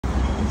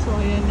So,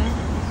 ayan na.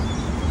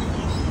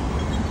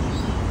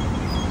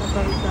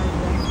 Patay tayo.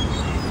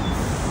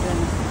 Ayan.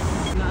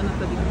 Naanak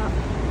na din ka.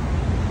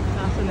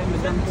 Nasa lang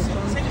Madame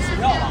Tussauds.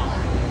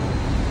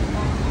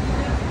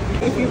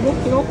 If you book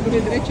cloak,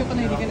 dire-diretso ka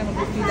na, hindi ka na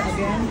mag-bookila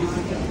again.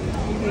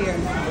 Here.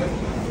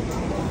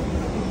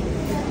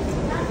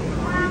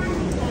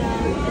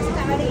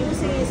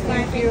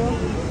 Thank you.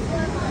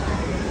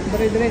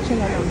 Dire-diretso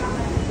na lang.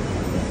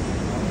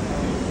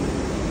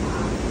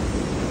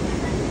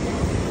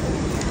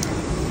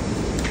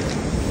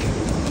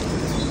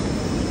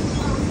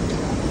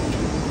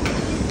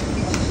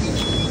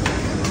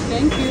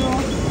 Thank you.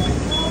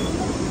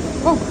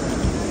 Oh.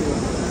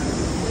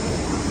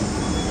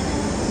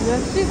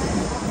 That's it.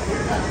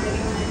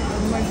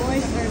 My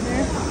boys are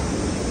there.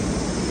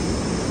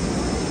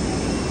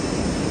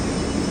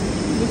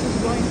 This is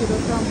going to the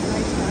Trump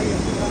nice tayo.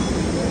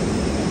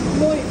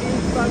 Boy,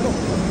 bago.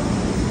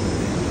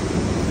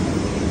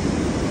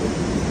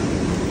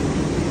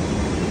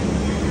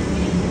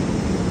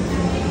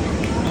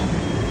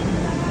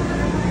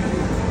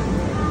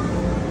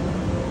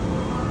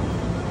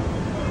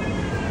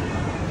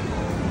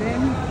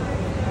 Then,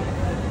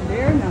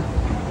 there na.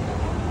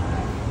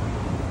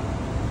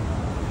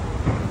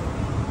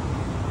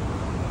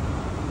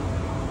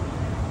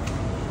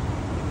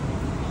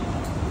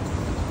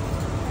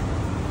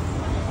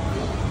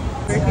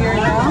 We're here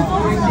now.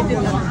 We're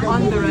sitting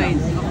on the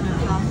ride of the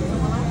Trump.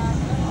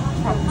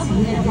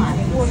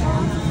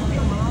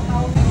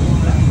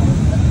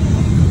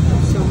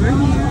 So we're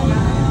here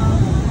now.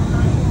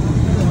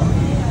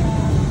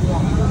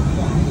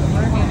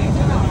 We're heading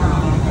to the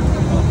Trump.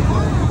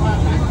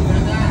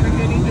 We're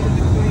getting to the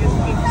Victoria's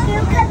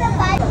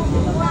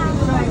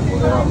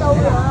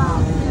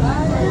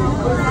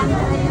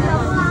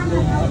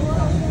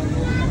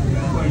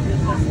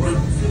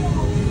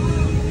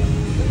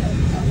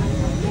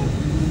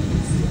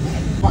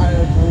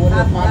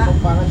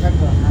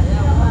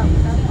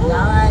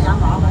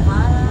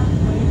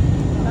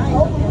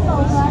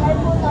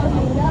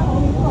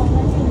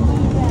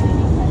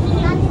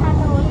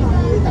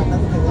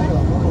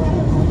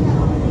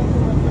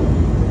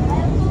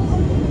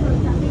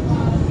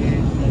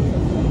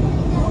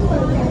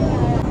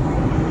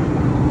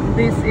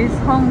This is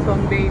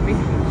Hongkong, baby.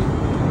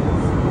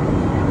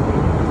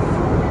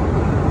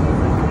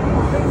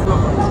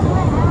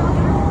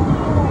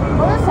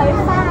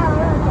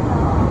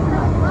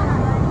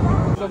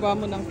 Baba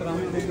mo ng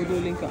tram,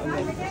 bubuduling ka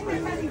agad.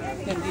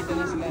 Nandito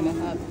na sila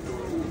lahat.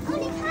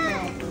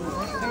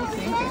 I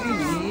think I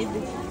need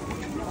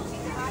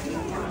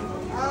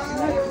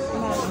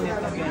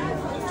net again.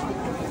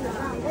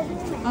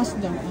 Ask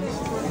them,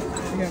 ask.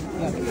 Here,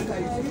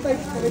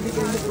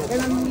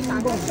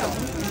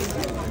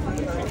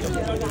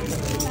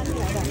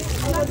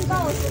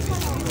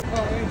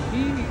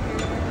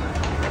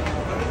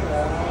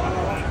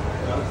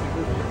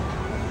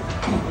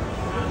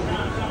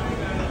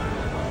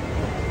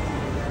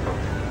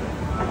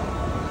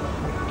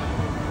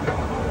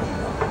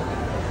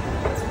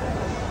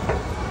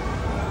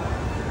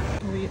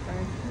 we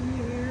are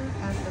here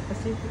at the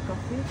Pacific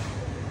Coffee.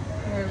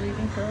 We are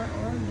waiting for our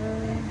order.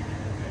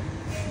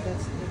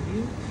 That's the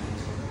view.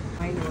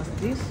 Mine was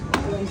this.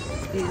 This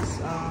is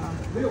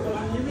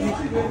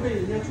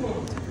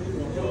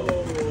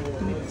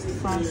mixed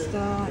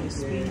pasta,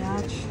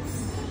 spinach,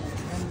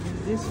 and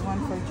this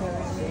one for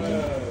Jeremy,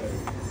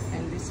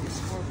 and this is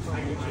for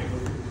Tony.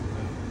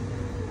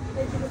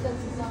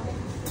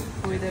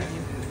 With a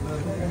view.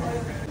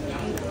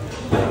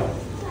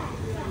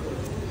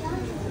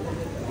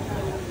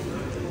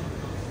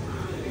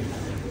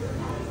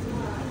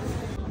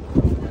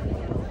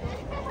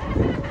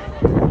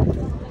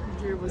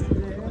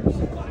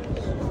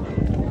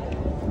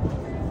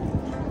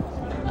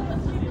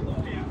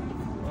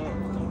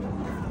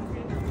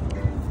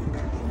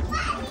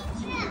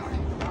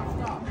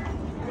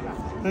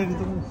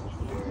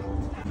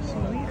 So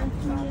we are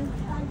here.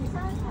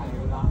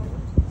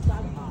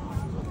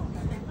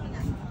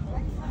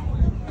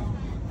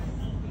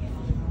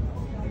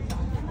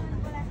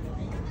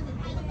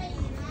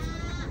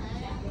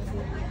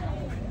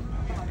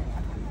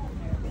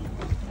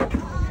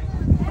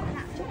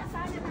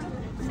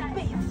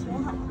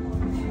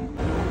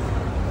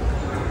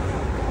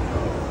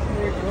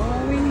 We're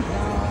going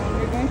down.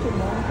 We're going to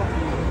Hongkong.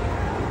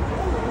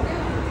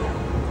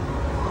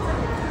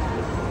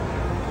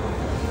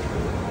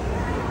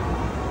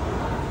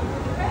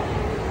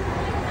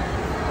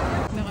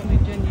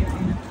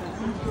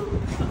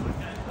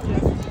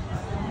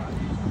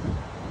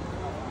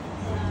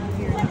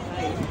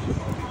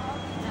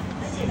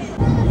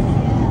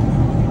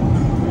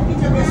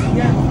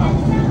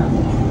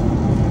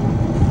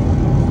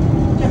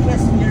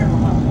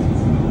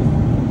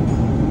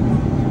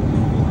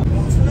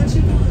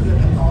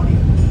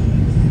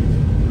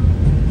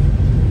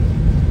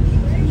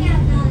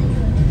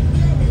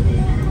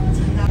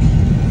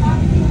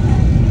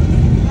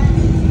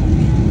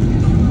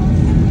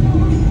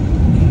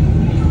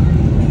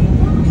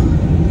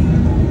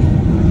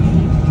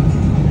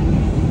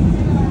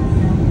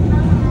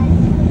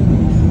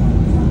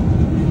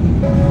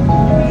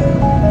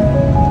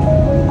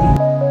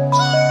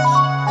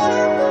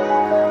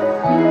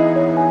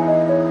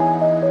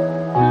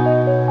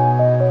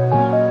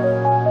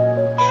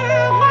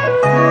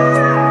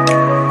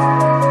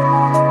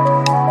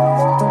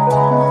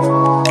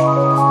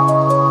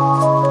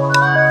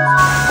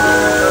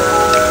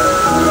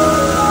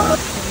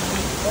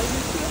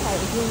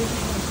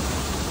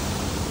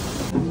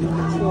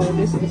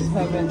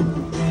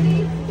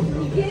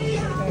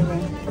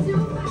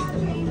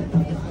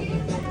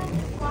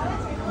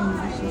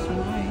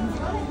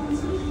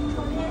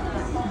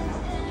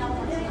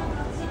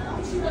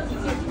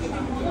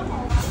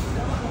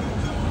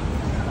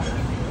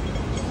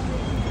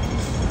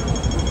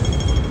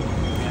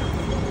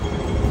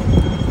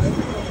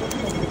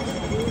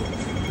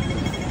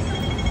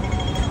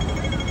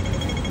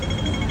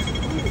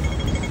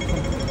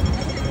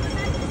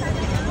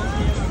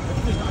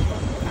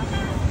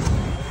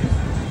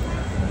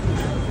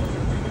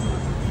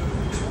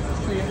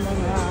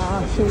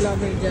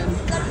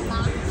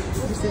 heaven.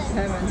 This is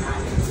heaven.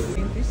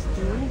 This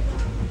too.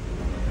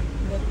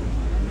 But,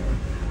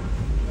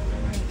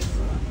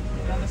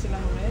 wala na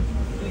silang red.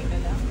 Green na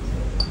lang.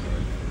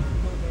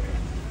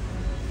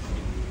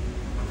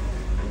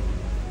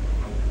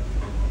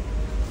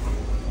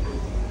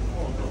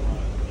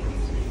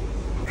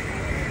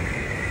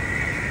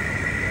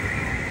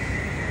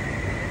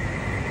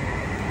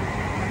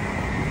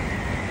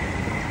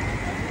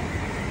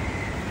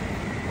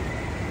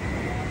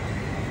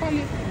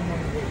 Palit.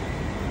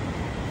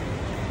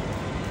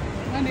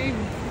 Ano yun?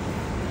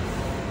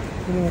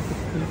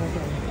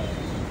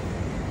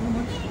 How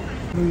much?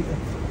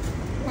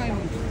 5.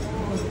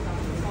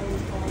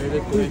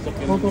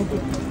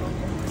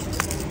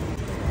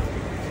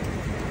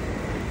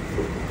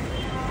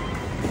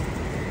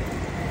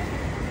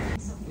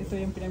 Ito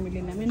yung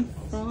pinamili namin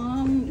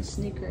from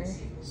Sneaker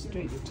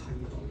Street.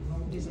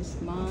 This is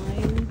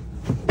mine.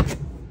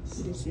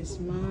 This is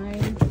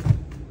mine.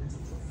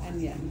 And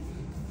yan.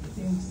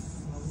 Yung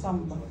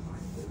samba.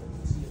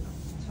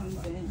 And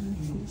then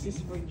this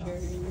is for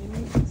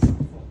Jeremy.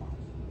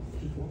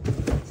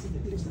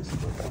 This is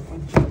for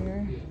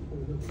chair.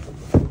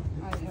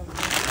 I have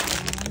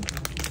one.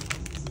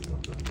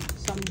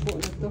 Sampo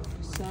na to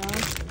sa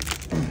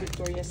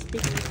Victoria's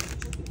Secret.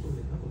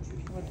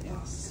 What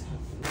else?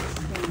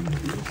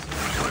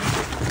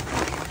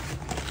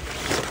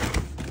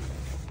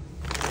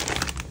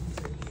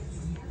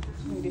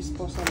 Yung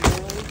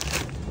disposable.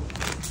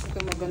 Ito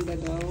maganda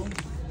daw.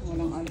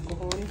 Walang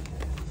alcohol.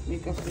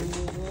 Makeup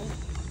remover.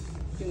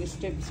 Yung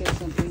strip set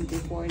sa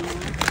 24 na.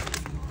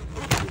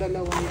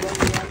 Dalawang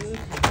ganyan.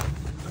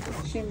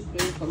 Siyempre,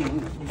 pag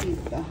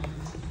nakikita.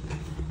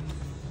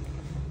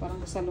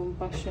 Parang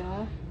salumpa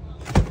siya.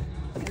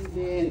 And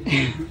then,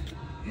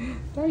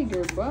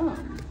 Tiger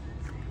Balm.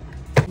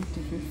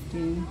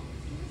 15.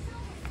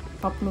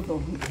 Taplo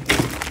to.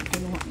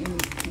 Kinuha in.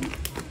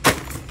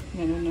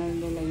 Ganun na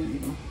nila yung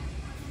iba.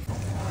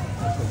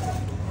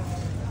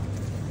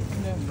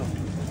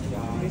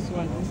 This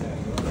one,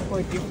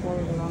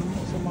 44 lang.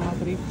 So, mga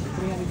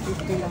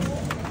 350 lang.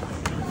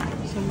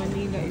 So,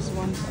 Manila is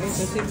 1, ay,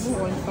 sa Cebu,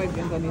 1.5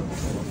 yung ganito.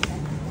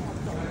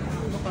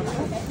 Look at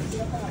that.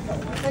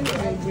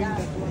 I'll bring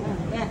that one.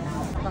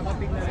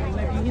 Kakapig na rin.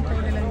 Naghihintay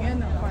na lang yan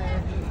ang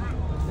fire.